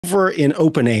Over in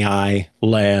OpenAI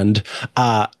land,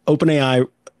 OpenAI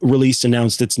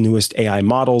announced its newest AI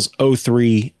models,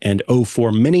 O3 and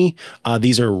O4 Mini.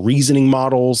 These are reasoning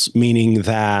models, meaning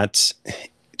that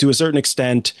to a certain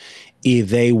extent,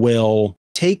 they will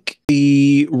take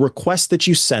the request that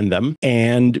you send them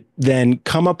and then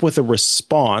come up with a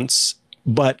response,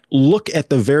 but look at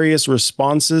the various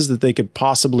responses that they could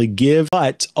possibly give.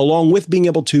 But along with being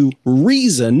able to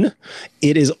reason,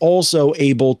 it is also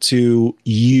able to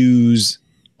use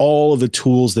all of the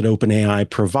tools that OpenAI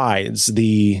provides,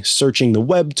 the searching the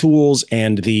web tools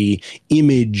and the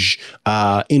image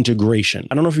integration.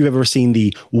 I don't know if you've ever seen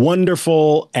the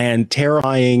wonderful and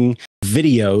terrifying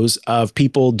videos of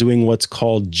people doing what's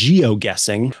called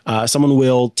geoguessing. Someone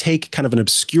will take kind of an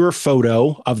obscure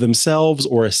photo of themselves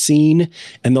or a scene,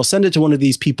 and they'll send it to one of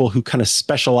these people who kind of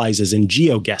specializes in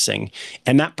geoguessing.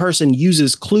 And that person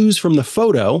uses clues from the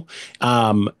photo.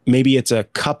 Maybe it's a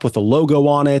cup with a logo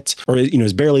on it, or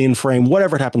is barely in frame,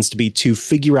 whatever it happens to be, to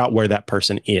figure out where that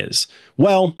person is.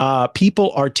 Well,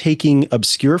 people are taking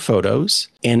obscure photos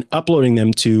and uploading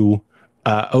them to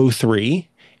O3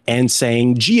 and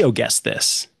saying, GeoGuess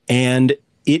this. And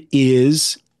it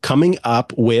is coming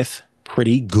up with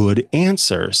pretty good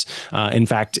answers. In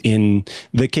fact, in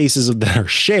the cases that are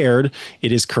shared,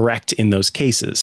 it is correct in those cases.